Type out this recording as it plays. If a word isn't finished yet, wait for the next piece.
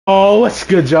Oh, what's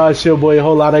good, y'all? It's your boy,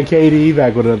 Whole Lot of KD,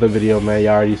 back with another video, man.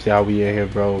 Y'all already see how we in here,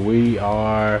 bro. We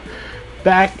are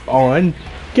back on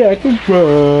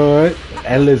Kakarot.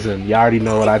 And listen, y'all already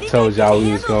know what I told y'all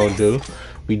we was gonna do.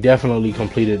 We definitely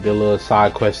completed the little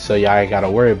side quest, so y'all ain't gotta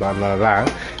worry about none of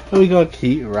that. And we gonna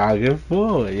keep rocking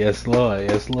forward. Yes, Lord.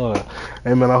 Yes, Lord.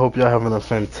 Hey, man, I hope y'all having a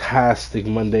fantastic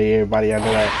Monday, everybody. I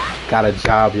know I got a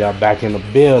job, y'all back in the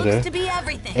building.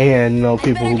 And, you know,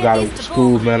 people who got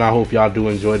school, man, I hope y'all do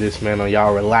enjoy this, man, or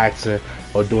y'all relaxing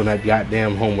or doing that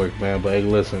goddamn homework, man. But, hey,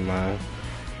 listen, man,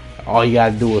 all you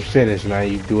gotta do is finish, man.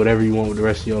 You do whatever you want with the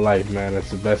rest of your life, man.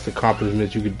 That's the best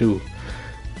accomplishment you could do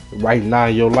right now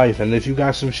in your life. And if you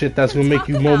got some shit that's gonna make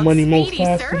you more money more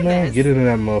faster, man, get into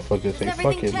that motherfucker. Say,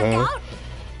 fuck it, man. You know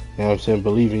what I'm saying?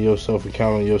 Believe in yourself and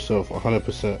count on yourself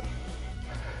 100%.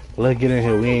 But let's get in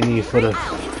here. We ain't need for the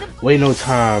wait no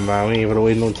time, man. We ain't gonna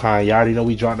wait no time. Y'all already know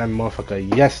we dropped that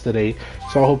motherfucker yesterday.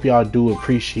 So I hope y'all do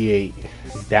appreciate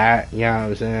that. You know what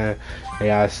I'm saying? And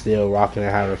y'all still rocking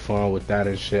and having fun with that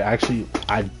and shit. Actually,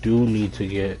 I do need to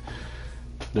get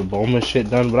the Bowman shit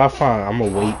done, but I'm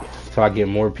gonna wait till I get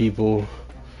more people.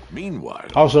 Meanwhile,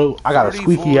 also, I got a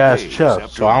squeaky ass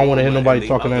chest, so I don't want to hear nobody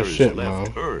talking that shit,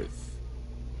 man.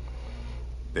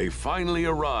 They finally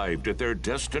arrived at their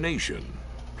destination,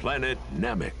 planet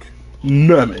Namek.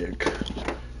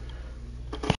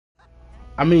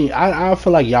 I mean, I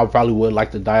feel like y'all probably would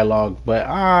like the dialogue, but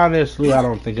honestly, I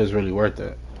don't think it's really worth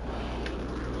it.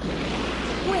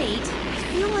 Wait, I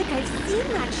feel like I've seen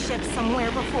that ship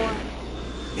somewhere before.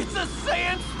 It's a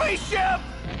sand spaceship!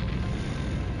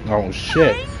 Oh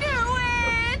shit. I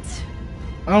knew it!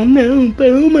 Oh no,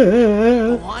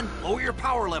 Boomer! Go on, lower your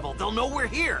power level. They'll know we're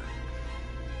here.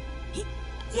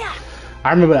 Yeah. I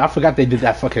remember, I forgot they did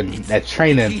that fucking, that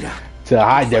training to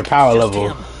hide their power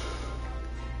level.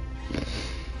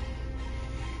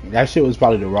 That shit was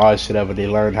probably the rawest shit ever. They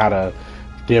learned how to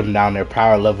dim down their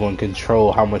power level and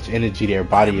control how much energy their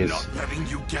body is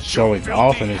showing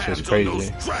off, and it's just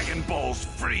crazy. Dragon Balls,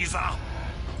 Frieza.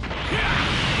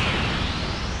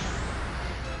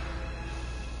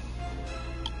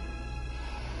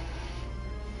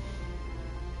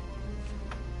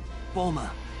 Bulma,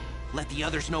 let the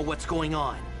others know what's going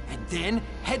on, and then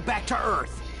head back to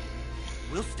Earth.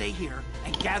 We'll stay here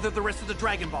and gather the rest of the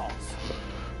Dragon Balls.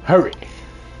 Hurry.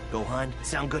 Gohan,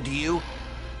 sound good to you?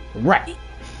 Right.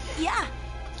 Yeah.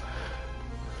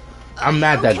 I'm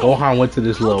mad that Gohan went to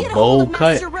this little bowl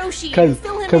cut,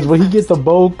 cause when he gets the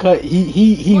bowl cut,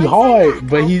 he hard,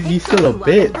 but he's still a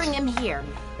bitch.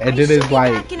 And then it's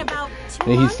like,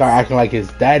 then he start acting like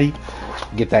his daddy.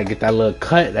 Get that little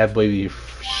cut, that baby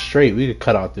straight. We could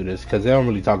cut out through this, cause they don't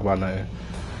really talk about nothing.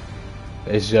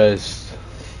 It's just,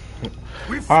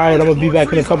 all right, I'm gonna be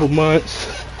back in a couple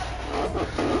months.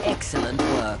 Excellent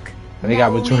work. They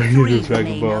got majority of the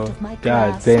Dragon Ball.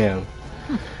 God damn.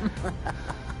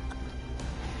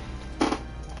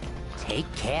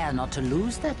 Take care not to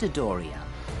lose that Dodoria.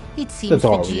 It seems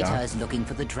Vegeta is looking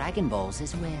for the Dragon Balls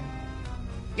as well.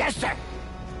 Yes, sir.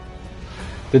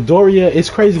 Dodoria, it's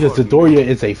crazy because Dodoria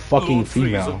is a fucking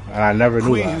female, and I never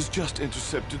knew that. has just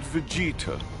intercepted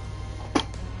Vegeta.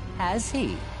 Has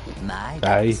he? My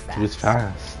he was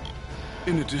fast.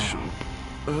 In addition,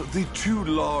 the two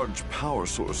large power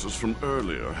sources from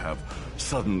earlier have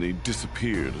suddenly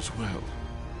disappeared as well.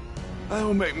 I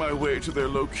will make my way to their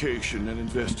location and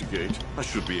investigate. I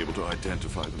should be able to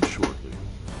identify them shortly.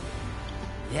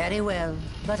 Very well,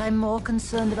 but I'm more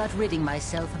concerned about ridding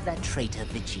myself of that traitor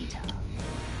Vegeta.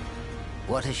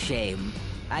 What a shame.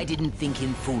 I didn't think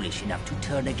him foolish enough to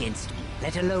turn against me,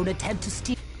 let alone attempt to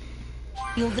steal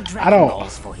the Dragon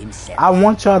Balls for himself. I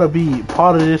want y'all to be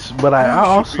part of this, but I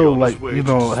also, like, you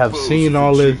know, have seen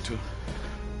all this,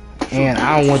 and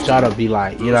I don't want y'all to be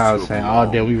like, you know what I'm saying,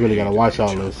 oh damn, we really gotta watch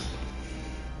all this.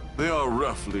 They are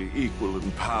roughly equal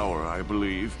in power, I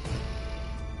believe.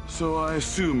 So I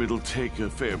assume it'll take a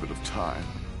fair bit of time.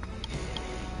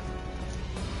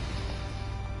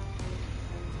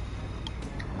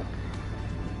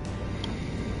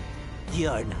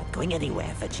 You're not going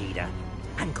anywhere, Vegeta.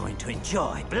 I'm going to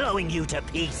enjoy blowing you to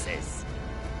pieces.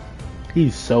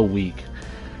 He's so weak.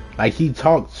 Like, he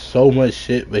talked so much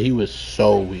shit, but he was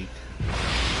so weak.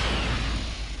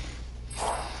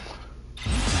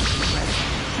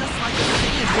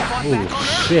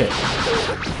 Oh shit.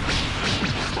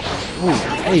 Ooh,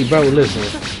 hey bro, listen.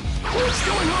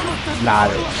 Nah.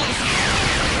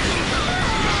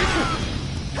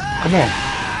 Come on.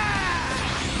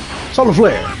 Solar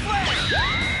Flare.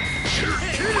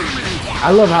 I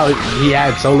love how he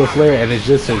had Solar Flare and it's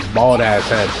just his bald ass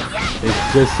head.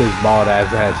 It's just his bald ass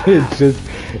head.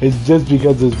 It's just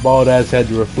because his bald ass head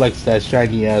reflects that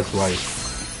shiny ass light.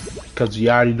 because you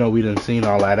already know we done seen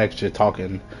all that extra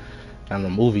talking in the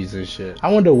movies and shit.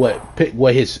 I wonder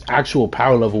what his actual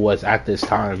power level was at this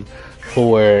time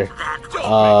for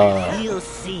You'll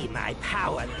see my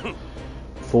power.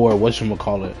 for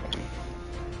whatchamacallit.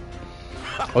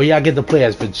 Oh yeah, I get to play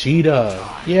as Vegeta.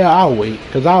 Yeah, I'll wait,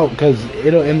 cause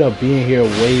it'll end up being here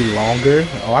way longer.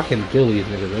 Oh, I can kill these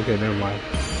niggas. Okay, never mind.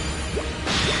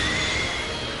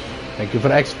 Thank you for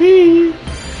the XP.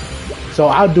 So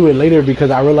I'll do it later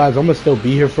because I realize I'm gonna still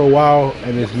be here for a while,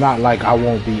 and it's not like I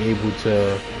won't be able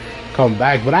to come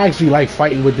back. But I actually like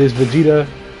fighting with this Vegeta,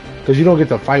 cause you don't get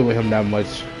to fight with him that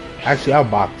much. Actually, I'll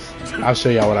box. I'll show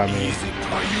y'all what I mean.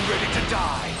 Are you ready to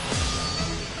die?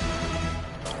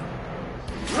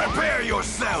 Prepare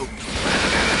yourself.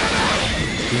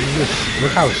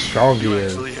 Look how strong he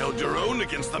is. Held your own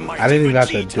against the I didn't even have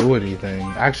to do anything.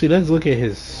 Actually, let's look at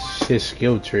his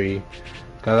skill tree,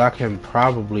 cause I can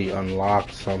probably unlock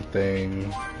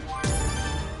something.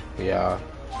 Yeah.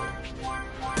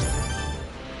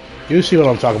 You see what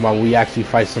I'm talking about when we actually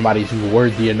fight somebody who's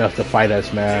worthy enough to fight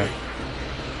us, man.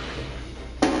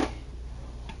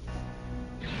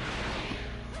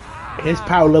 His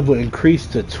power level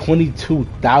increased to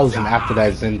 22,000 after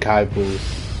that Zenkai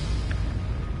boost.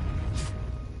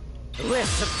 We're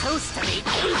supposed to be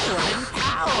equal in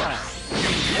power.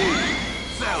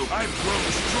 So I've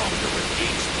grown stronger with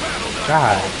each battle that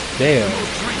God damn.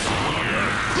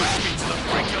 push me to the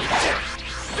brink of death.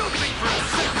 Don't think for a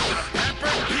second that a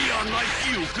pampered peon like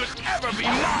you could ever be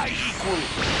my equal.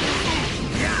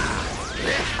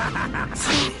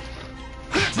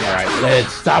 Alright,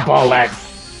 let's stop all that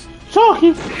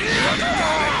talking.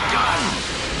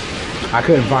 I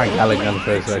couldn't find Kakarot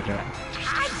for a second.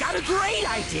 I've got a great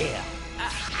idea.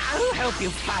 I'll help you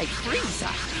fight Frieza.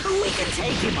 We can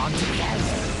take him on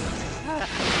together.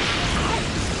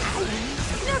 I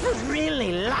never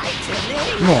really liked him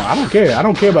anyway. Come on, I don't care. I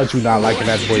don't care about you not liking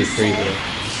that boy Frieza.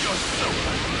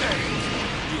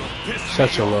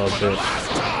 Such a little bitch.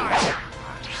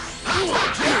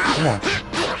 Come on.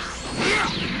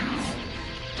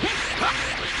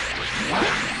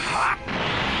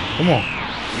 Come on.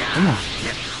 Come on.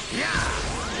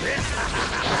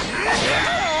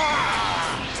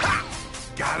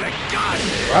 Got a gun.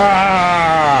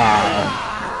 Ah.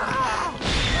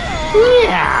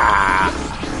 Yeah.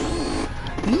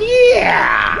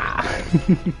 Yeah.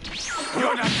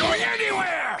 You're not going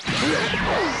anywhere.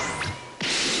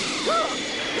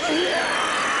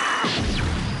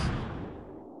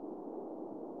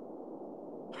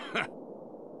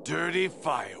 Dirty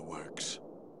fireworks.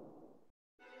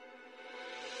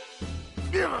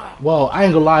 Well, I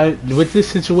ain't gonna lie, with this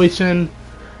situation,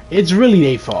 it's really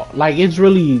their fault. Like, it's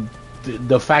really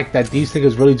the fact that these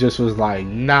niggas really just was like,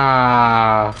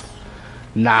 nah,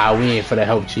 we ain't for the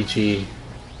help, Chi-Chi.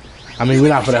 I mean, we're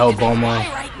not for the help, Bulma.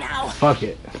 Right now. Fuck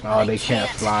it. Oh, they can't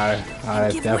fly. Oh,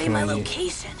 that's Give away my definitely...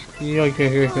 location. Yoink,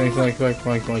 yoink, yoink, yoink, yoink,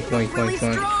 yoink, yoink, yoink, Really yoink,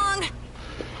 yoink.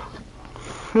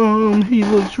 strong. He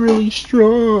looks really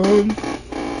strong.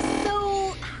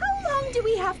 So, how long do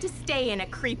we have to stay in a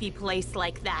creepy place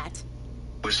like that?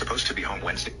 We're supposed to be home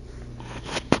Wednesday.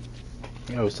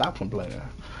 Yo, stop complaining.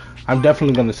 I'm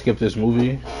definitely gonna skip this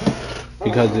movie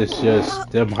because it's just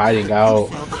them hiding out,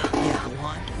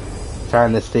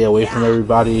 trying to stay away from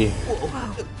everybody.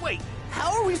 Wait,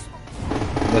 how are we?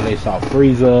 Then they saw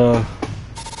Frieza.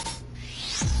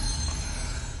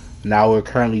 Now we're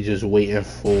currently just waiting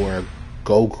for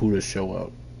Goku to show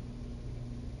up.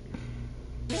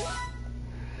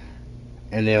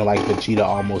 And then like Vegeta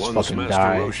almost Once fucking Master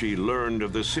died. Roshi learned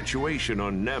of the situation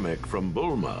on Namek from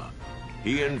Bulma,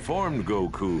 he informed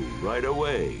Goku right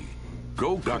away.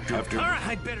 Goku, after... All right,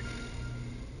 I'd better.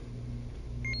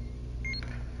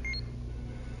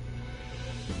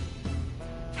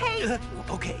 Hey,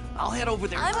 Okay, I'll head over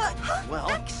there. Well,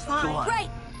 that's go fine. on. Right.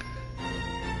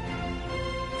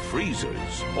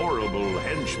 Frieza's horrible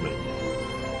henchman.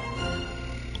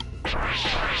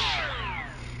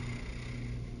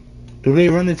 Do they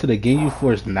run into the Ginyu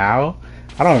Force now?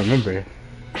 I don't remember.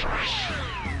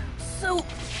 So,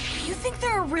 you think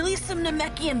there are really some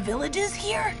Namekian villages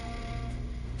here?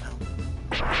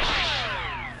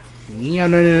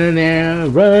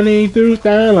 Running through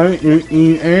starlight,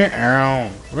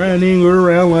 running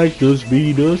around like the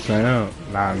speed of sound.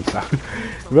 Nah, I'm sorry.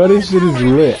 Bro, this shit is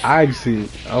lit. I actually,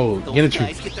 Those get a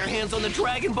guys tree. get their hands on the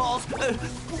Dragon Balls.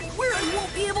 Where I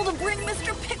won't be able to bring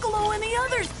Mr. Piccolo and the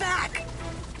others back.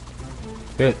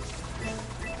 Hit.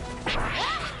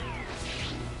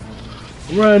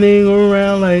 Running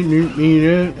around like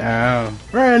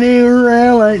running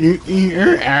around like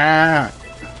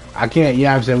I can't, you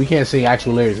know what I'm saying? We can't sing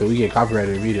actual lyrics, so we get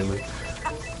copyrighted immediately.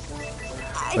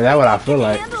 But that's what I feel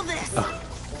like. Handle this.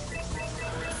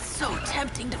 So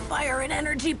tempting to fire an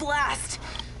energy blast,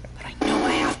 but I know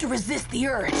I have to resist the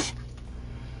urge.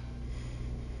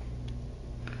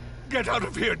 Get out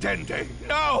of here, Dende!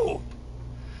 No!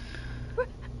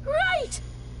 Right!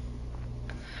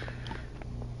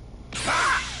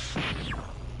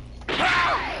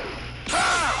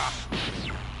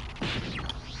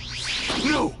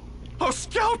 No! Our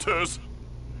scouters!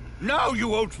 Now you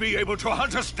won't be able to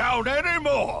hunt us down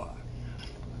anymore!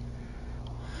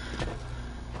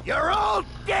 You're all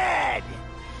dead!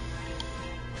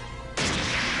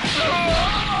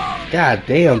 God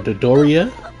damn,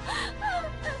 Dodoria.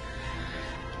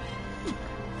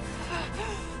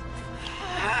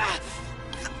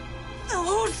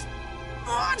 Those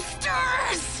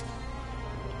monsters!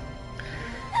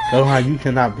 Gohan, you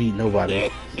cannot beat nobody.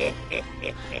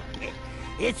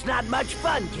 It's not much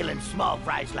fun killing small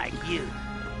fries like you.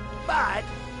 But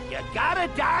you gotta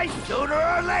die sooner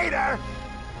or later.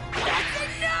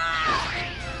 That's enough!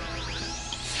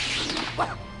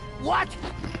 What?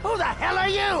 Who the hell are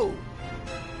you?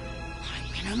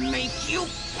 I'm gonna make you...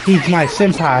 He's my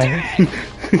senpai.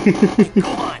 Go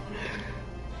on.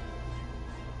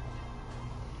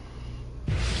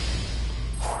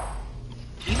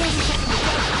 Even if we take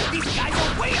them, these guys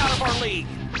are way out of our league.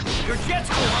 Your jets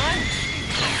go on.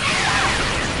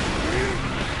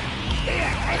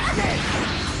 Here, take this.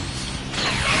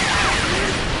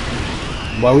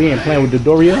 Well, we ain't playing with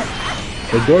Dodoria.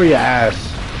 Dodoria ass.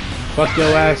 Fuck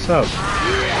your ass up.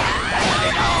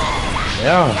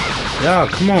 Yeah,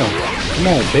 come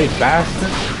on, big bastard.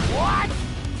 What?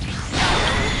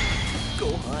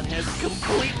 Gohan has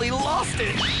completely lost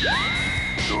it.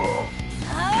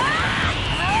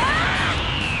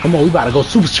 Come on, we about to go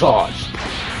supercharged.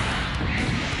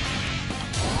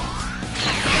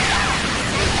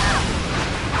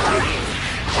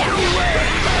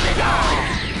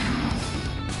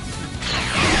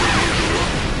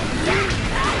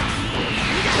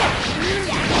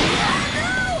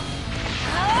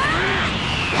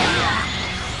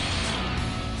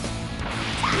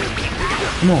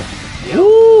 Come on.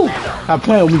 Woo! Stop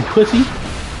playing with me, pussy.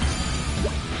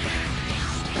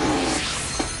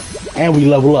 And we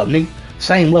level up, nigga.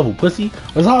 Same level, pussy.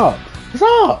 What's up? What's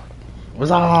up?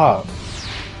 What's up?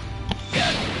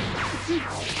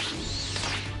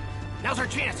 Now's our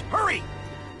chance. Hurry!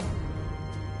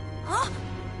 Huh?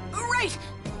 Right!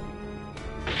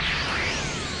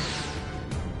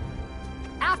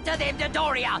 After them,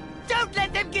 Dodoria! Don't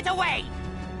let them get away!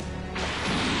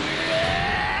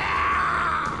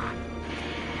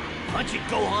 Punch it,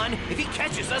 Gohan. If he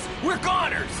catches us, we're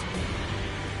goners.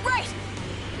 Right!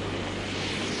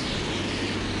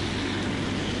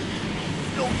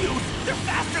 No use. They're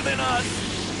faster than us.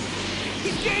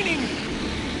 He's gaining.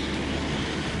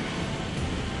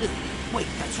 Wait,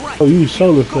 that's right. Oh, use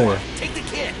solar Go flare. on, take the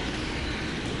kid.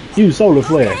 Use solar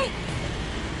flare. Okay.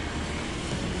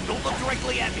 Don't look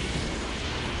directly at me.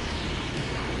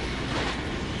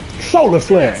 Solar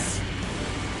flare.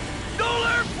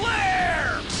 Solar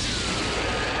flare!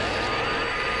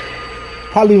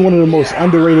 Probably one of the most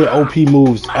underrated OP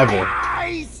moves ever.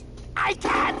 Eyes! I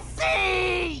can't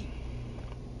see!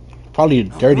 Probably a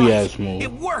dirty Right, ass move.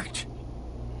 It worked.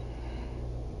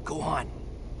 Go on.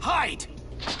 Hide.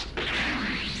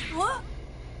 What?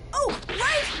 Oh,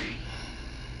 right!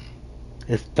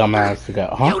 It's dumbass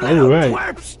forgot. Huh? You Oh, little right.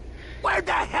 twerps! Where'd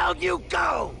the hell you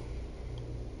go?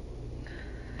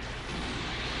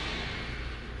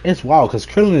 It's wild because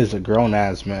Krillin is a grown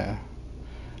ass man.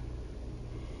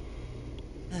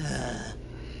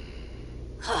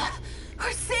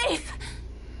 We're safe!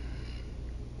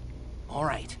 All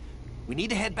right. We need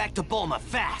to head back to Bulma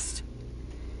fast.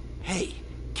 Hey,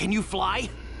 can you fly?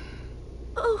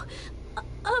 Oh,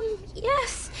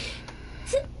 yes.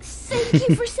 Thank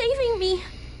you for saving me.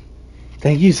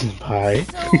 Thank you, senpai.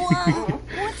 So,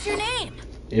 what's your name?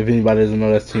 If anybody doesn't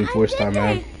know, that's Team I'm 4-Star,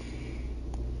 man. Dende.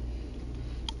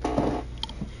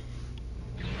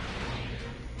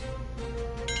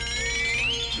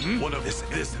 What of this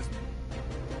is?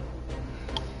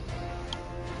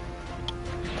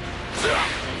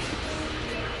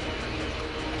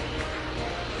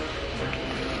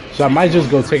 So I might just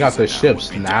go take out the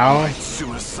ships now,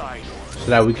 Suicide. so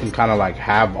that we can kind of like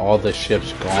have all the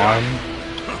ships gone.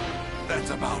 That's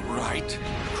about right.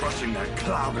 Crushing that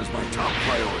cloud is my top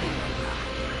priority.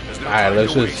 There's no Alright, time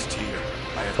let's to just waste here.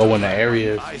 I have go to in the find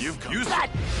areas. my eyes.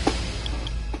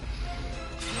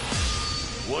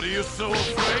 What are you so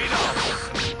afraid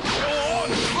of? Go on,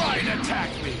 try and attack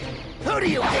me. Who do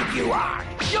you think you are?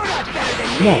 You're not better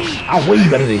than Come on, me! I'm way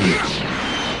better than you.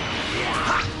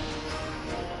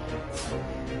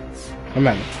 Come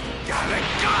at me. Got a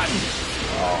gun!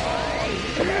 Oh,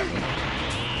 come at me.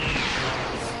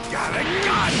 Got a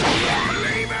gun!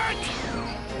 Believe it!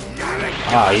 Got a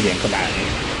gun! Oh, he didn't come at me.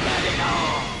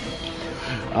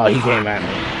 Oh, he came at me.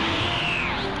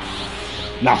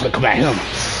 Now I'm gonna come at him.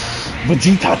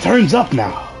 Vegeta turns up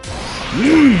now.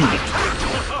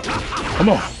 Come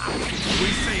on. We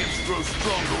Saiyans grow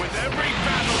stronger with every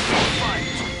battle we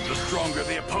fight. The stronger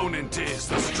the opponent is,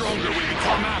 the stronger we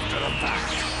become after the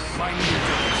fact. My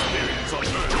near-death experience on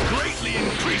Earth greatly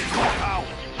increased my power.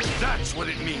 That's what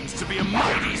it means to be a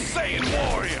mighty Saiyan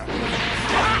warrior.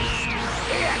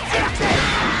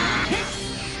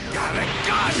 Got a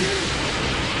gun!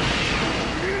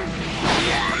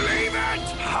 Believe it!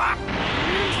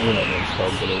 I'm gonna let him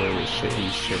start get away with shit he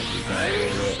shouldn't be getting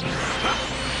away with.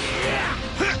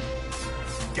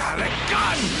 Got a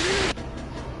gun!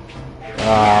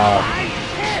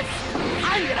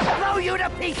 I'm gonna blow you to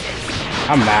pieces!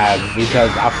 I'm mad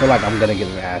because I feel like I'm gonna get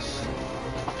an ass.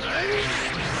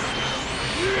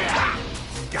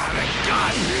 Got a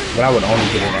gun! But I would only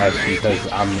get an ass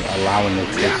because I'm allowing this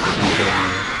bitch to keep hitting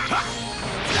me.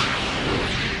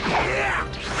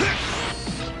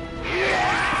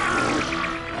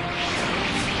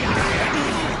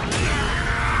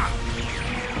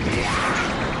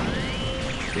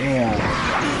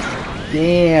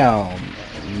 Damn.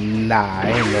 Nah,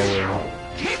 ain't no way.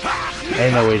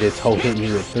 Ain't no way this hoe hit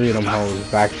me with 3 of them hoes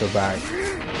back to back.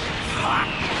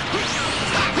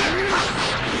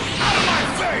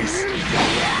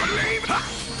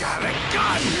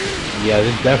 Yeah,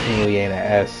 this definitely ain't an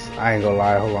S. I ain't gonna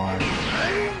lie, hold on.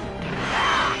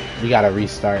 We gotta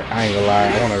restart. I ain't gonna lie,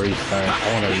 I wanna restart.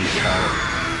 I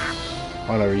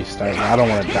wanna restart, but I don't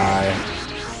wanna die.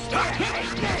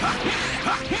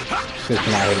 Shit's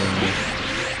not hitting me.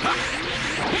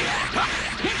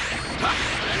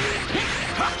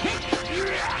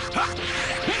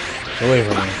 Get away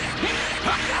from me.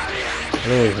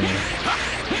 Get away from me.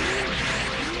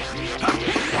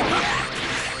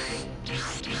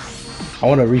 I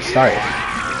want to restart.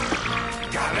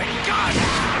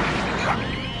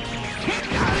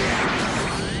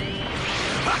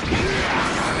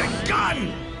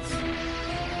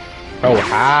 Oh,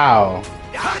 how?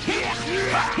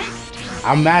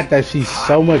 I'm mad that she's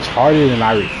so much harder than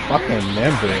I fucking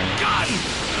remember.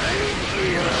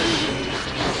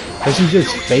 Cause she's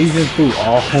just phasing through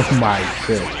all my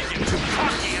shit.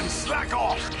 Slack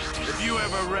off. If you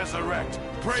ever resurrect,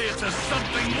 pray it to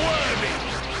something worthy.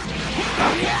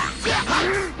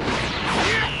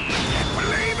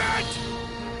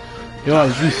 You know,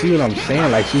 you see what I'm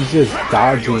saying? Like she's just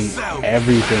dodging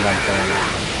everything I'm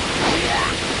saying.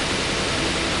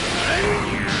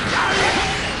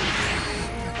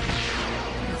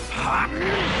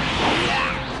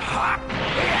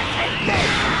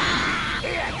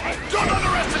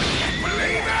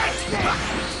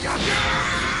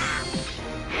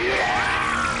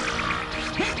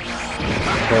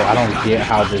 Bro, I don't get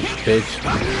how this bitch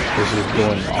is just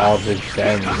doing all this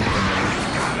damage to me.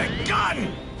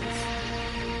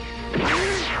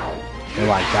 And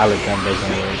like Galaxy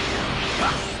doesn't work.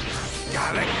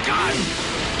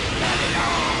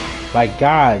 Like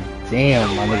god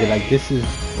damn, my nigga, like this is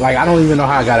like I don't even know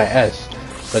how I got an S.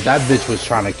 But that bitch was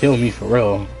trying to kill me for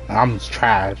real. I'm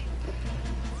trash.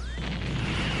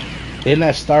 Didn't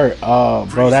that start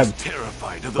bro, that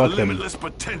of the limitless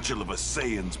potential of a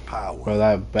Saiyan's power. Bro,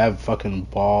 that fucking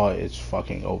ball is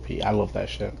fucking OP. I love that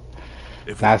shit.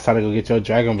 Now it's time to go get your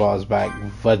Dragon Balls back,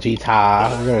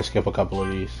 Vegeta. We're gonna skip a couple of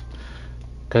these.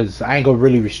 Cause I ain't gonna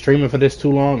really be streaming for this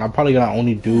too long. I'm probably gonna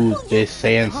only do this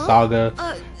Saiyan saga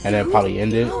and then probably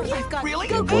end it.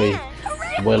 Your boy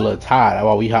a little tired. That's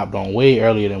why we hopped on way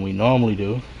earlier than we normally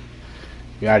do.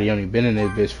 We already only been in this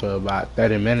bitch for about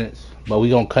 30 minutes. But we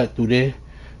gonna cut through this.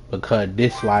 Because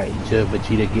this like just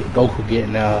Vegeta get Goku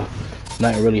getting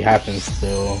nothing really happens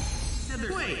still.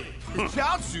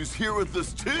 Here with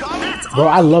this too. Bro,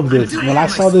 I love this. When I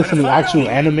saw this in the actual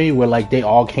anime where like they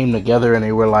all came together and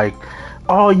they were like,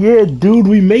 oh yeah, dude,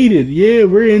 we made it. Yeah,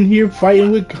 we're in here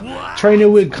fighting with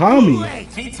training with Kami.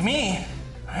 Beats me.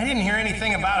 I didn't hear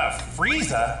anything about a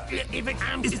Frieza.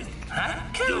 Huh?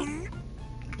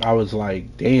 I was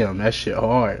like, damn, that shit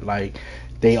hard. Like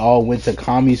they all went to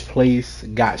Kami's place,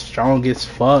 got strong as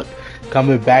fuck.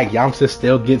 Coming back, Yamcha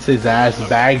still gets his ass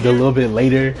bagged a little bit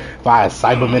later by a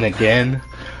Cyberman again.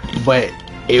 But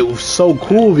it was so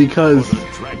cool because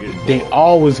they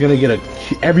all was gonna get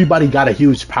everybody got a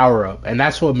huge power up, and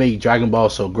that's what made Dragon Ball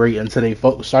so great until they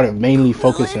started mainly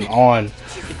focusing on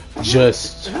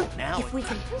just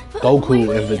Goku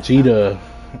and Vegeta,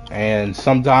 and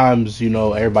sometimes, you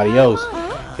know, everybody else.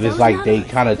 And it's like they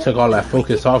kind of took all that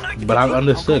focus off, but I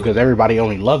understood because everybody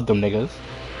only loved them niggas.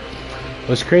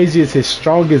 What's crazy is his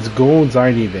strongest goons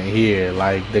aren't even here.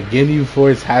 Like, the Ginyu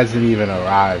Force hasn't even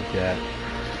arrived yet.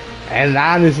 And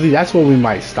honestly, that's what we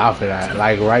might stop it at.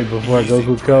 Like, right before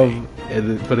Goku comes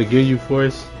for the Ginyu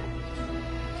Force.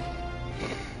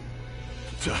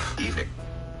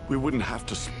 We wouldn't have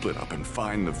to split up and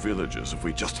find the villagers if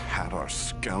we just had our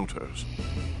scouters.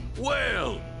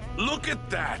 Well, look at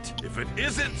that. If it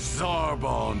isn't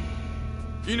Zarbon.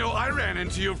 You know, I ran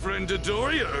into your friend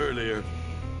Dodoria earlier.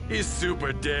 He's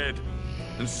super dead.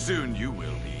 And soon you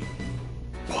will be.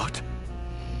 What?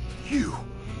 You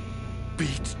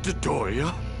beat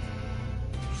Dodoria?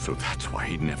 So that's why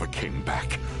he never came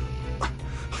back. I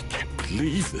can't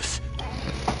believe this.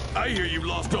 I hear you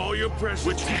lost all your precious.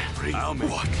 Which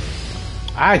what?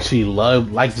 I actually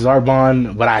like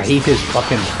Zarbon, but I hate his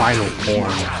fucking final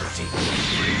form.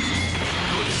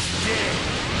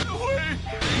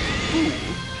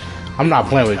 I'm not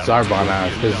playing with Zarbon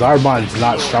ass, because Zarbon's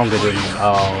not stronger than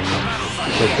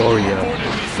Dodoria.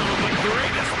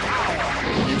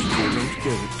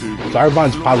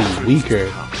 Zarbon's probably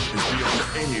weaker.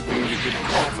 Anything you could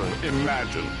ever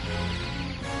imagine.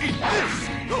 Eat this!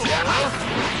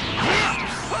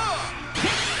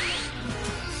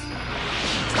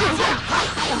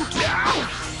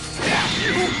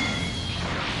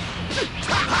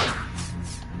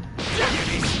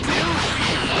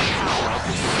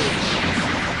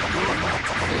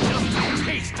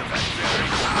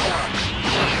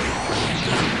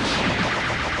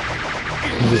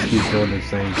 He just keeps doing the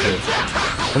same shit.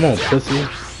 Come on, pussy.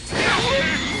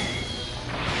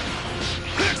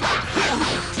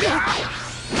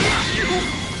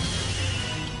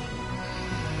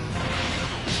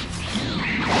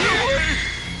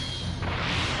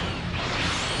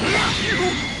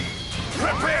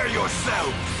 Prepare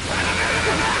yourself.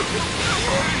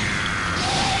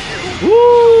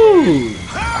 Woo!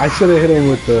 I should have hit him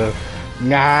with the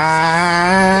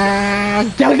nah,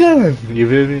 got a gun. You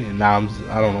feel me? Nah,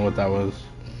 I don't know what that was.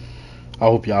 I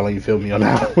hope y'all ain't feel me on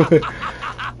that one.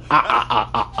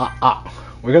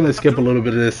 We're gonna skip a little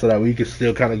bit of this so that we can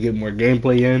still kind of get more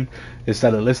gameplay in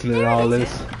instead of listening to all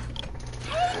this.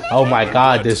 Oh my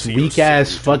god, this weak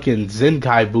ass fucking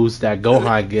Zenkai boost that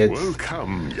Gohan gets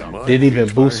didn't even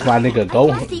boost my nigga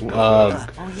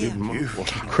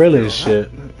Krillin shit.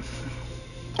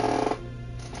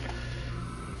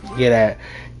 Get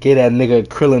that nigga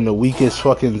Krillin the weakest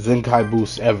fucking Zenkai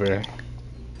boost ever.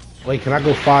 Wait, can I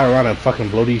go fly around and fucking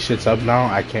blow these shits up now?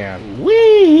 I can.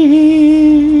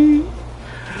 Wee!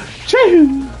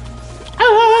 Choo!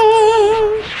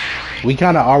 Ah! We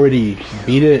kind of already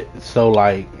beat it, so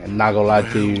like, not gonna lie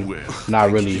to you,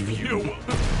 not really. Hey,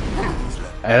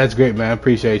 that's great, man.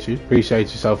 Appreciate you.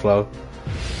 Appreciate you, SoFlo.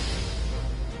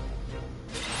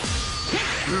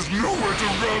 There's nowhere to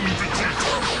run, Vegeta.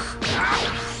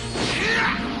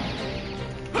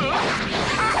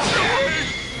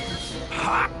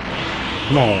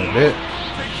 Come on, bitch.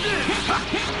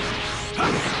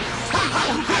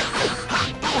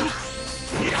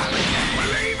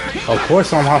 Of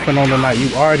course I'm hopping on tonight.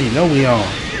 You already know we on.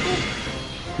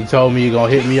 You told me you're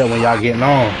gonna hit me up when y'all getting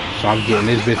on. So I'm getting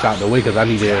this bitch out the way because I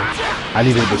needed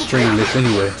to stream this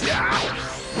anyway. Look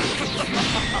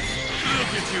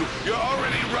at you. You're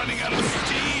already running out of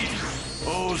steam.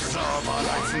 Oh, Zarbon,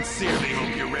 I sincerely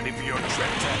hope you're ready for your trip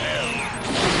to hell.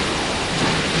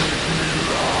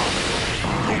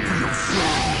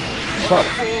 Fuck.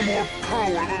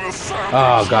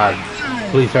 Oh god.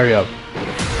 Please hurry up.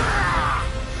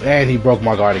 And he broke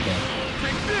my guard again.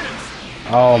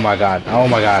 Oh my god. Oh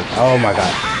my god. Oh my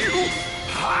god.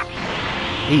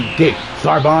 Eat dick,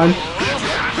 Zarbon.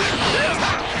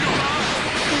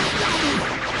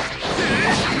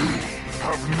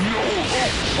 Have no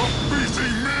hope of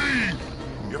beating me.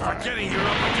 You're forgetting you're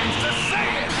up against a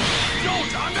Saiyan.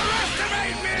 Don't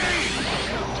underestimate me.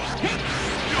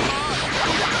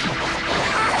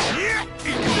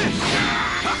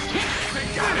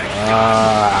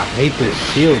 I hate this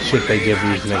shield shit they give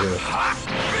these niggas.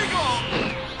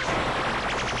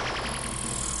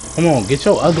 Come on, get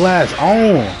your ugly ass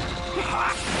on.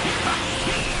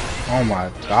 Oh my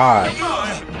god.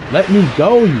 Let me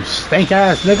go, you stank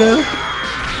ass nigga.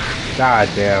 God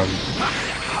damn.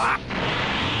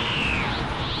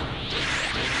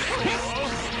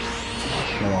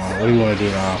 Come on, what do you want to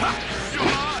do now?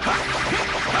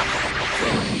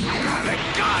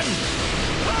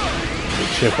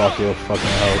 Chip off your fucking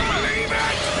health.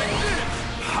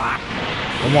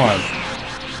 Come on.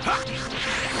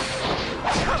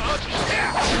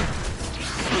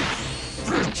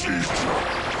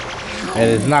 And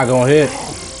it's not gonna hit.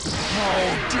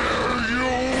 How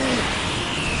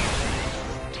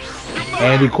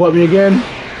And he caught me again.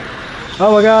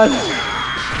 Oh my god.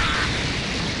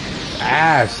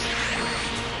 Ass.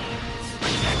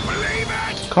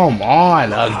 Come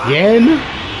on, again?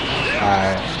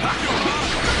 Alright.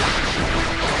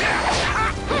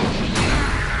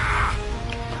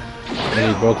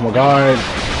 And he broke my guard.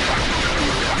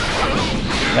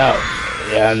 No.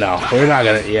 Yeah, no. We're not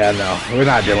gonna, yeah, no. We're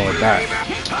not dealing with that.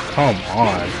 Come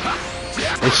on.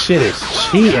 This shit is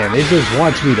cheating. It just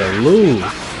wants me to lose.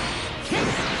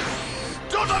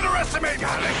 Don't underestimate me.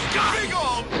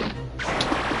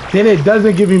 Then it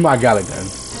doesn't give me my Gala gun.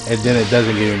 And then it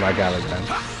doesn't give me my Gala gun.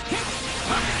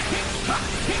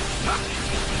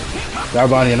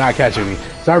 Zarbon, you're not catching me.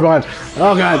 Zarbon,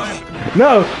 oh god.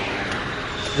 No!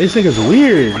 This nigga's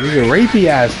weird. He's a rapey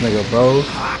ass nigga, bro.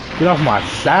 Get off my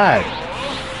side.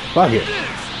 Fuck it.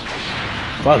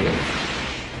 Fuck it.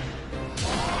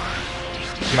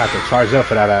 I'm about to charge up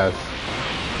for that ass.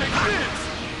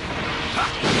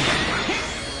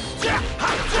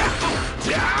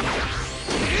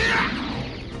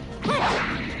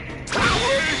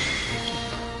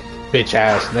 Bitch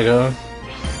ass nigga.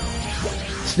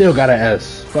 Still got an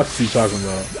S. Fuck you talking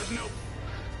about?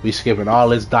 We skipping all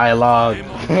this dialogue.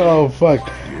 Oh fuck.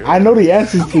 I know the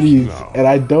answers to these and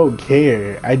I don't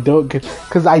care. I don't care.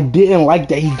 Cause I didn't like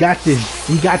that he got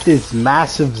this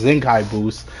massive Zenkai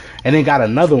boost and then got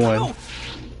another one.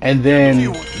 And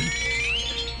then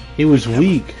he was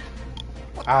weak.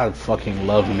 I fucking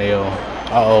love Nail.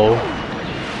 Uh-oh.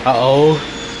 Uh-oh.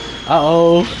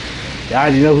 Uh-oh. Y'all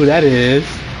already know who that is.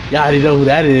 Y'all already know who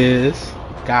that is.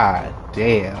 God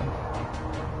damn.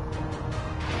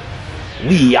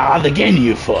 We are the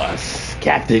Ginyu Force,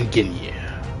 Captain Ginyu.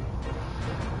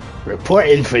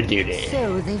 Reporting for duty.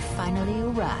 So they finally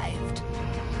arrived.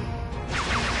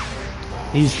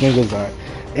 These niggas are,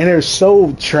 and they're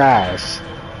so trash.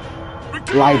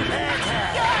 Like,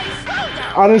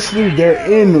 honestly, they're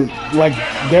in, like,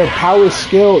 their power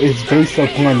scale is based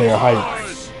upon their height.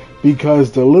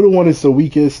 Because the little one is the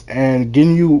weakest, and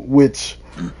Ginyu, which,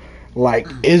 like,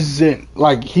 isn't,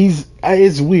 like,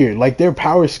 it's weird. Like, their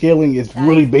power scaling is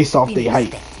really based off their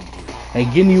height. And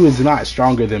Ginyu is not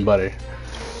stronger than Butter.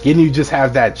 Ginyu just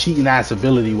has that cheating ass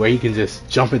ability where he can just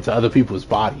jump into other people's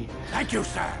body. Thank you,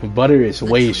 sir. Butter is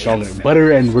way stronger.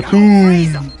 Butter and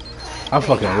Racoom. I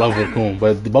fucking love Racoom,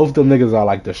 but both of them niggas are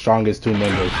like the strongest two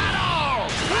members.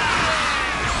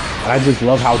 I just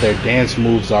love how their dance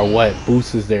moves are what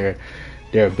boosts their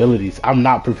abilities. I'm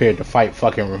not prepared to fight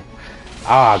fucking.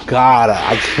 Ah, God,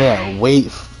 I can't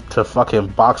wait to fucking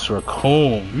box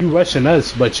Racoom. You rushing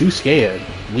us, but you scared.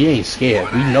 We ain't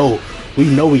scared. We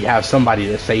know we have somebody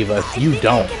to save us. You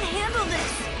don't.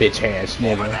 Bitch ass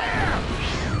nigga.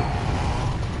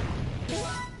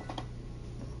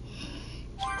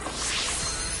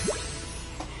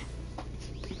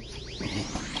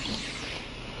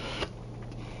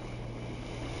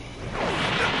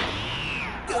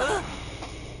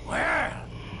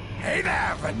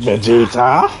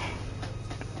 Vegeta?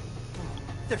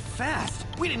 They're fast.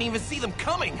 We didn't even see them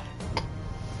coming.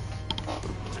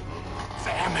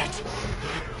 Damn it!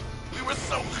 We were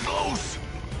so close.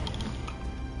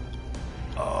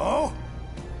 Oh?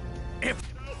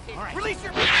 Right. Release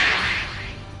your...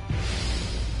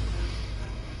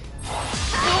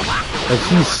 Like,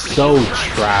 he's so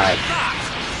trash.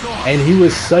 And he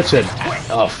was such a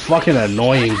fucking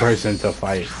annoying person to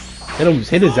fight.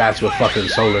 Hit his ass with fucking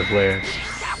solar flare.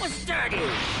 That was dirty.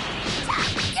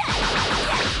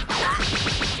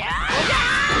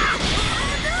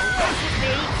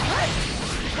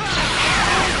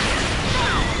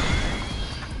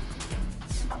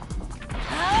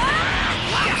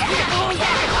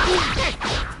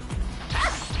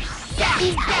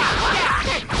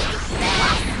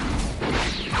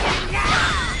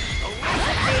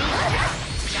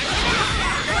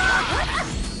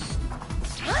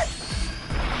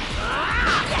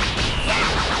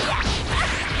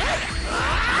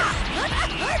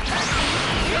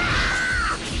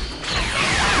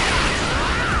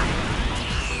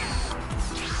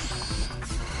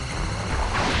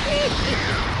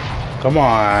 Come on.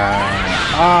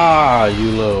 Ah,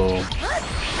 you little.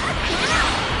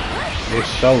 You're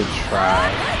so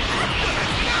trash.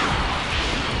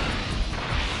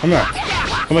 Come here.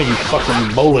 Come here, you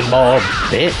fucking bowling ball,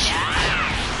 bitch.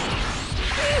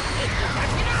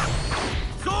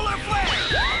 Solar flare.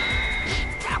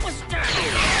 That was dirty.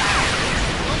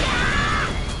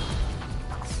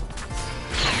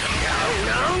 No,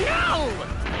 no, no.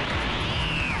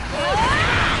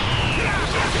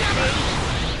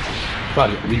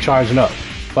 Fuck it, we charging up.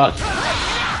 Fuck it.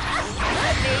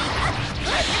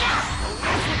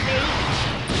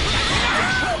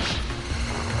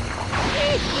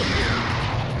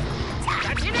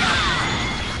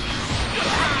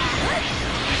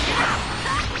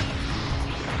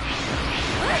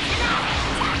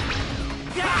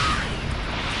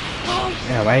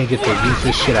 Damn, I ain't get to use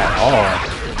this shit at all.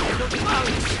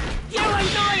 You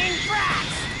annoying brat!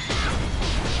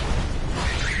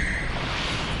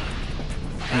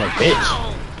 I'm a bitch.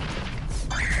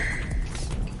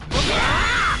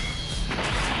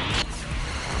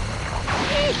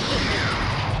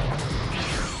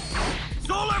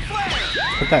 Solar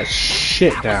flare! Put that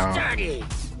shit down. Dirty!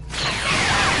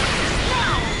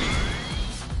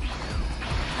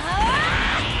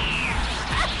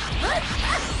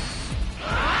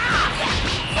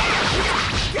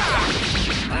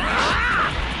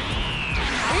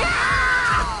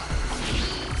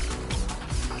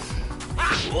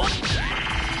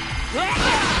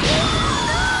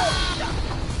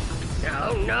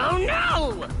 No, no,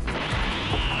 no!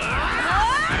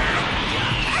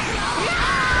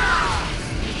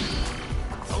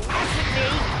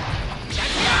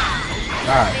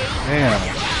 God damn.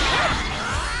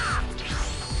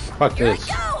 Fuck this.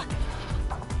 Come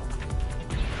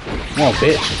on,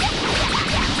 bitch.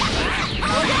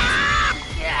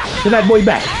 Get that boy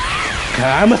back.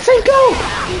 I'm a Cinco.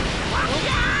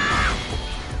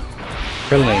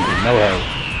 Krillin ain't do no help.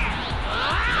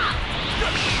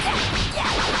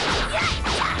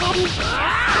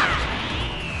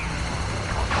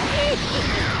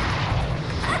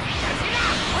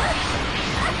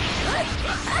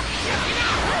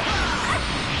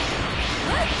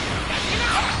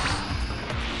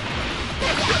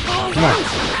 Come on.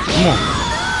 Come on.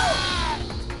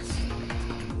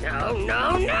 No,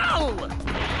 no, no!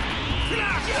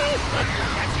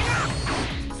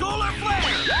 Solar flare!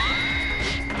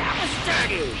 That was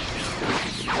dirty!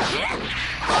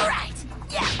 All right.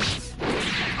 Yeah.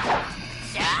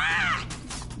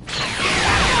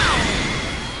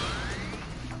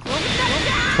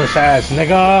 Push ass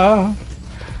nigga.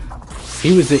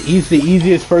 He's the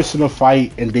easiest person to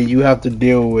fight, and then you have to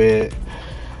deal with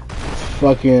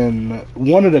fucking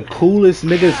one of the coolest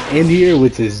niggas in here,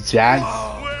 which is Jax.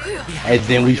 And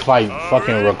then we fight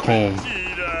fucking Racoom.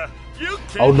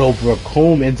 Oh no,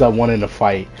 Racoom ends up winning the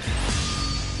fight.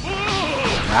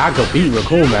 I could beat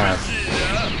Racoom ass.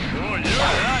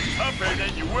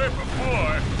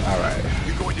 Alright.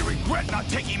 You're going to regret not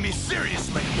taking me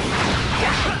seriously.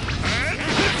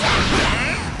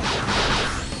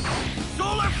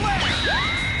 Solar flare!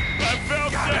 I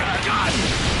felt that.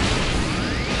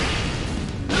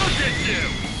 Look at you.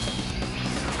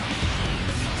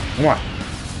 Come on.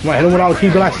 Come on, hit him with all the key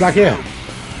blocks like him.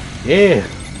 Yeah.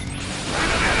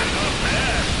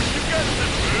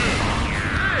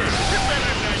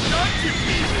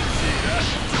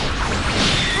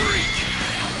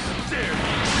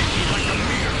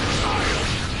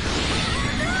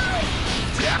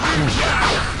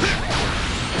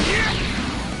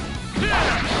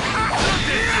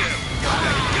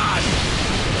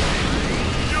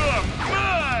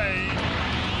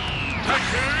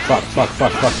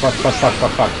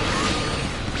 Fuck.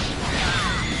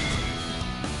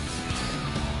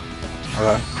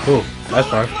 Okay, cool. That's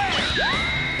fine.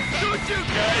 Don't you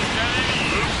guys got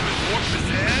any moves with more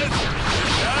pizzazz?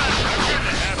 I'm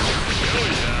gonna have to kill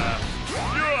ya.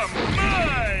 You're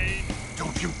mine!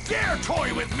 Don't you dare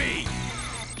toy with me!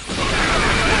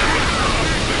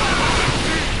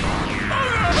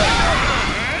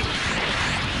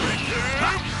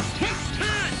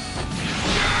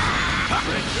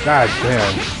 God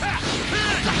damn.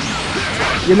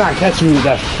 You're not catching me with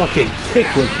that fucking kick,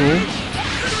 Racoom.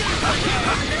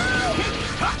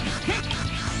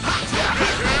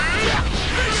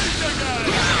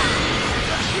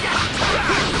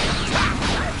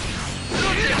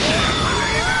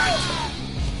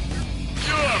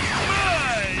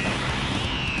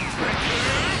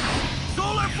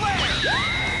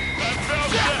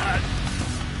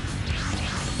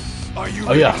 Are you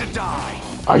Oh, yeah. ready to die?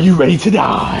 Are you ready to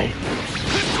die?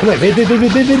 Come on,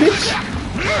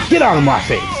 bitch. Get out of my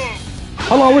face.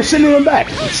 Hold on, we're sending him back.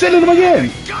 We're sending him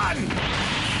again.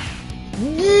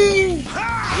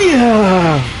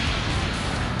 Yeah.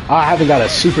 Oh, I haven't got a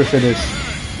super finish.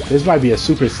 This might be a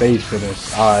super sage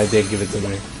finish. Oh, it did give it to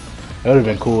me. It would have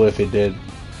been cool if it did.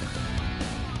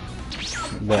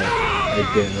 But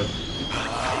it didn't.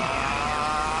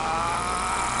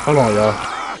 Hold on, y'all.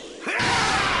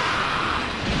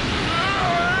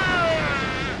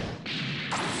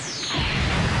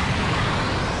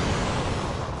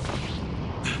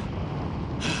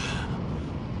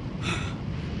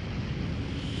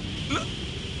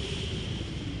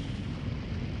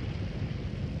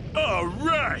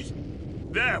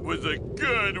 That was a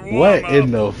good one. What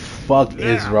in the fuck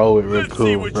is wrong with let's see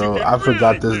Racoom, what bro? you can I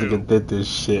forgot really this do. nigga did this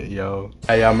shit, yo.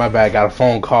 Hey, y'all, my bad. Got a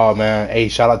phone call, man. Hey,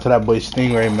 shout out to that boy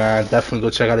Stingray, man. Definitely go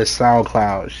check out his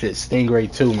SoundCloud. Shit,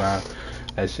 Stingray too, man.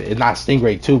 That shit. It's not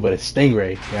Stingray 2, but it's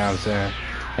Stingray. You know what I'm saying?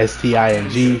 STING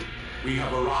RAY. You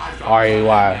know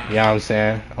what I'm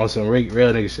saying? On some real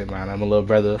nigga shit, man. I'm a little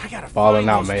brother balling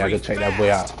out, man. Y'all can check that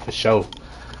boy out for sure.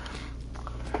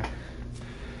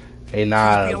 Hey,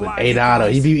 nah, though.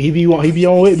 He be on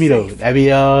with me though. That be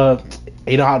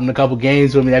he done hopped in a couple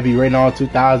games with me. That be right on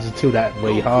 2002. That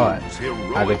way hard.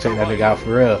 I can check that nigga out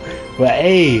for real. But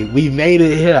hey, we made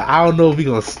it here. I don't know if we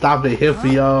gonna stop it here for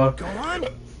y'all.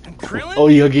 Oh,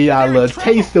 you'll give y'all a little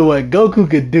taste of what Goku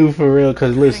could do for real.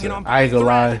 Cause listen, I ain't gonna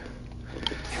lie.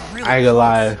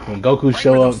 When Goku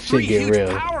show up, shit get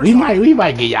real. We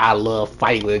might get y'all a little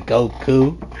fight with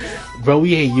Goku. Bro,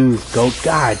 we ain't used Goku.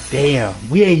 God damn.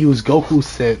 We ain't used Goku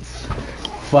since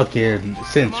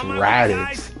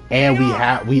Raditz. And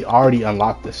we already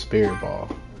unlocked the Spirit Ball.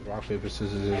 Rock, paper,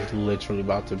 scissors is literally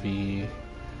about to be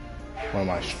one of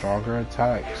my stronger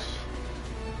attacks.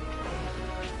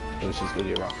 Let's just go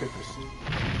get rock, paper, scissors.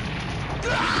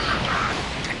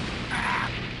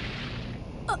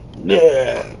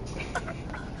 Yeah.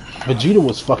 Vegeta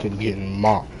was fucking getting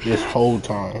mocked this whole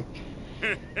time.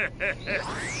 Well,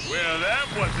 that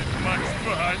wasn't much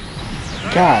fun.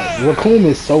 God, Racoom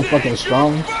is so fucking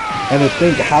strong. And to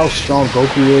think how strong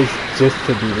Goku is just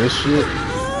to do this shit.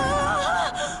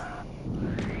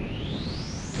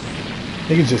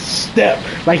 He can just step.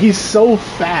 Like, he's so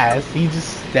fast, he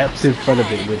just steps in front of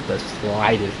it with the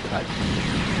slightest touch.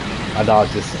 My dog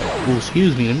just said, oh,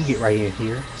 excuse me, let me get right in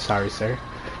here. Sorry, sir.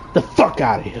 The fuck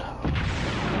out of here.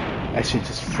 That shit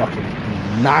just fucking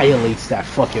annihilates that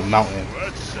fucking mountain.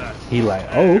 He like,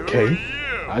 oh, okay.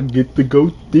 I get to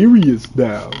go serious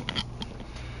now.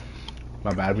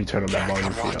 My bad, let me turn on that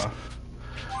volume for y'all.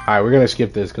 Alright, we're gonna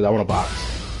skip this because I want to box.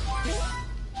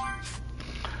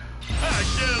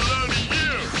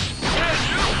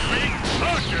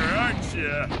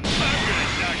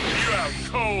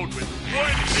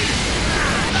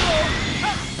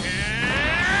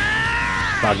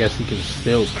 So I guess he can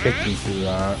still kick me through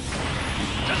that.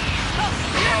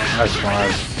 That's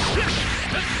fine.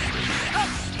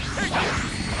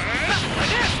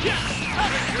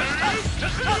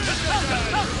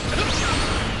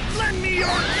 Lend me your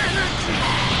energy.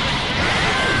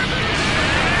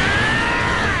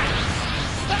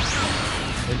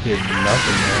 It did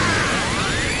nothing, man.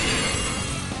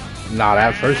 Nah,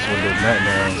 that first one did nothing,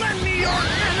 man.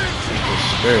 The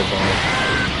Spirit Ball.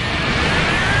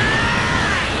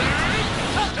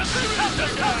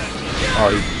 Oh,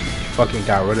 he fucking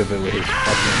got rid of it with his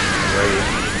fucking raid.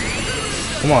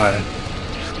 Come on.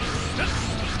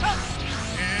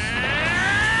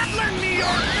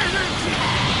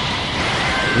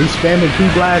 We spamming Q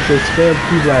blasts or spam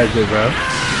Q blasts, bro.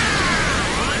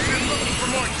 I've been looking for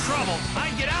more trouble.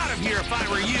 I'd get out of here if I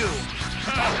were you.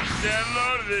 Stand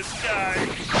low to this guy.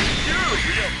 You're a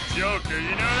real joker,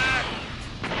 you know that?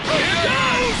 Here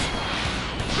goes!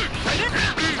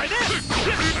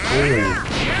 Ooh.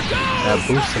 That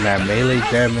boost and that melee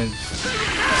damage.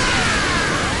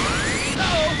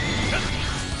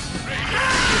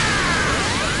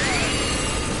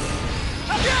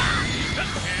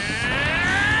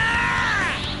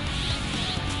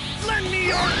 Lend me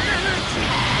your energy.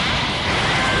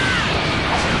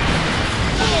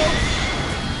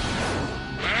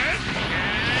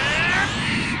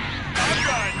 I'm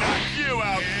gonna knock you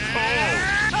out cold.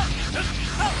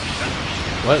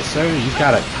 What, sir? You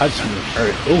gotta touch me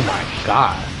first. Oh my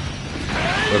god.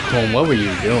 Racoom, what were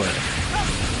you doing?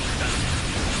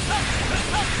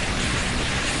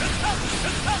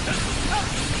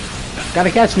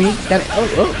 Gotta catch me. Gotta.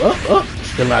 Oh.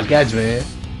 Still not catch me.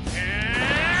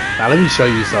 Now let me show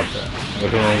you something.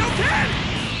 Racoom.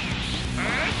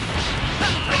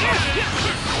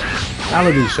 Now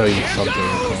let me show you something,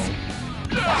 Racoom.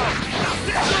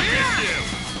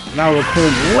 Now,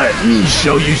 Racoom, let me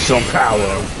show you some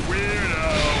power.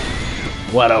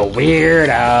 What a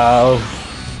weirdo.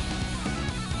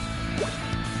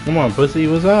 Come on, pussy,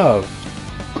 what's up?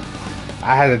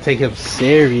 I had to take him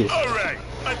serious. Alright,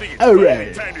 I think it's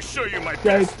Alright. time to show you my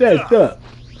That's best stuff. up.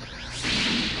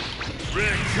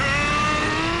 Racoom!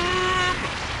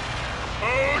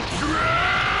 Ultra!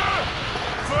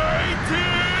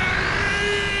 Fighting!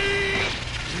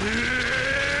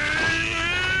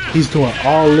 He's doing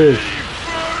all this.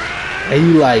 And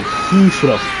you like, he should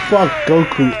have fucked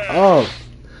Goku up.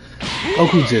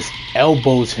 Goku just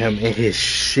elbows him in his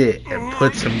shit and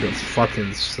puts him to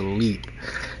fucking sleep.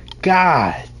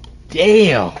 God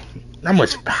damn. How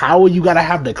much power you gotta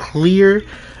have to clear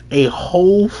a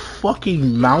whole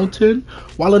fucking mountain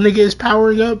while a nigga is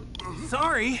powering up?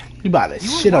 Sorry. You about to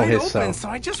shit on himself. So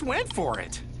I just went for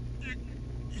it.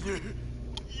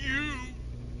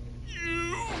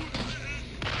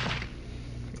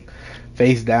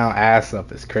 Face down, ass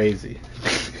up is crazy.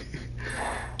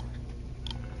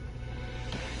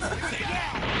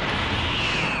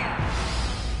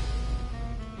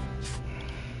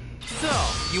 So,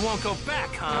 you won't go back,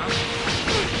 huh?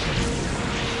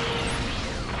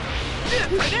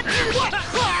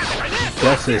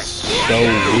 Gus is so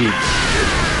weak.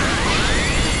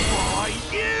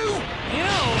 You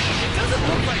know, it doesn't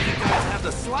look like you guys have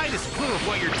the slightest clue of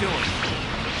what you're doing.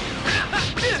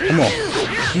 Come on.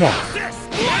 Come on.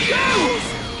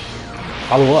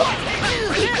 Follow up.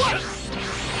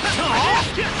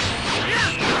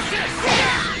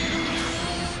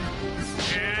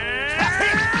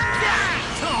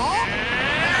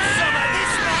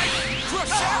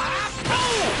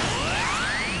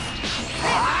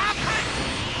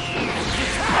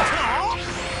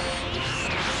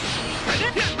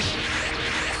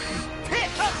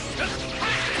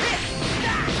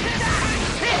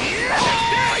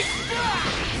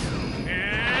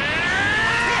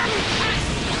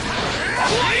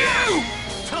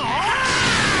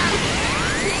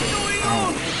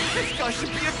 Should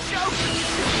be a joke.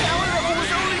 The power level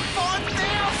was only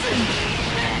 4,000.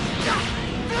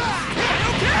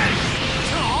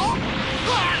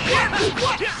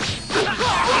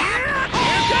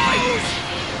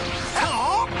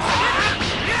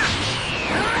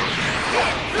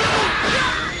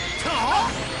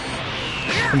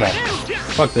 Come on.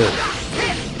 Fuck this.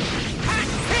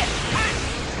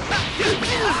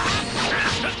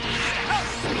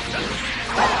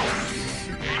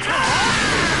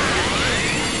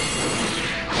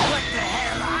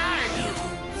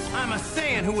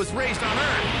 Who was raised on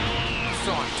Earth,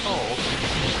 so I'm told.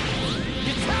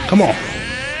 Come on.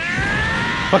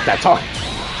 Fuck that talking.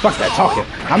 Fuck that talking.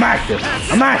 I'm active.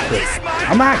 I'm active.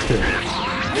 I'm active.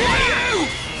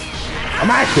 I'm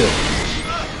active.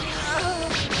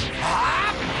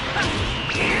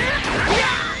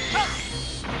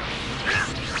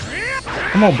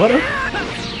 Come on, butter.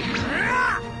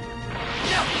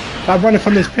 Stop running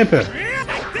from this pimpin'.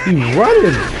 He's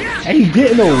running. And he's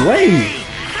getting away.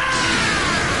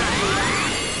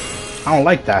 I don't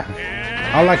like that.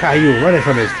 I don't like how he was running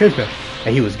from his pimpin'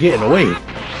 and he was getting away.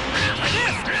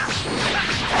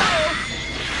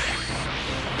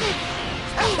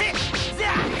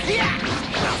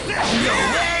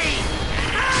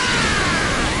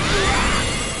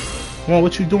 Come on,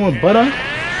 what you doing, butter?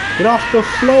 Get off the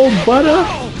floor, butter.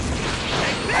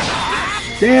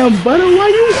 Damn, butter, why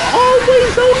you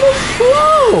always on the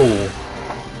floor?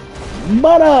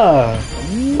 Butter.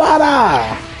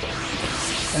 Butter.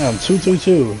 Damn,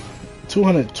 222.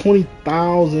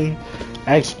 220,000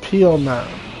 XP on that.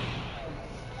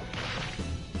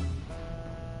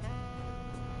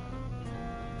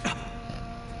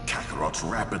 Kakarot's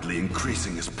rapidly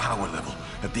increasing his power level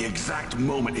at the exact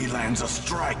moment he lands a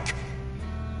strike.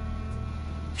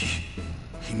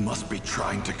 He must be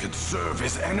trying to conserve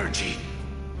his energy.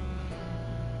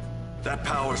 That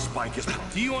power spike is...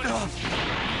 Do you want...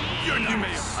 You're not...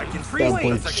 I can That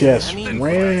boy just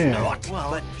ran. What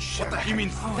the heck? You mean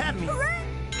that me?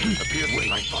 Appears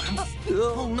like I thought.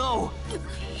 Oh no!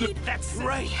 That's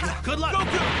right. Good luck. Go.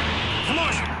 Come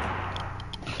on.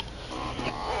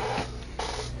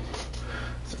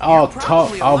 All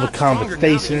talk, all the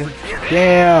conversation.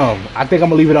 Damn, I think I'm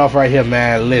gonna leave it off right here,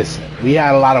 man. Listen, we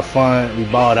had a lot of fun. We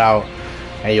balled out,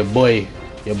 and your boy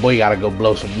gotta go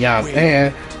blow some yams.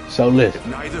 And so listen.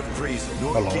 Neither Frieza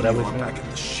nor Kakarot are back at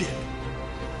the ship.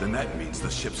 Then that means the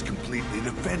ship's completely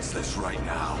defenseless right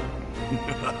now.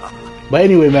 But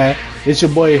anyway, man, it's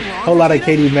your boy, whole lot of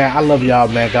Katie, man. I love y'all,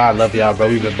 man. God love y'all, bro.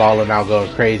 We've been balling out,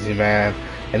 going crazy, man.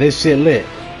 And this shit lit.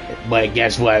 But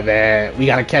guess what, man? We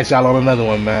gotta catch y'all on another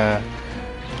one, man.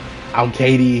 I'm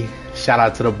Katie. Shout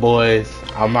out to the boys.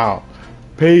 I'm out.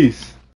 Peace.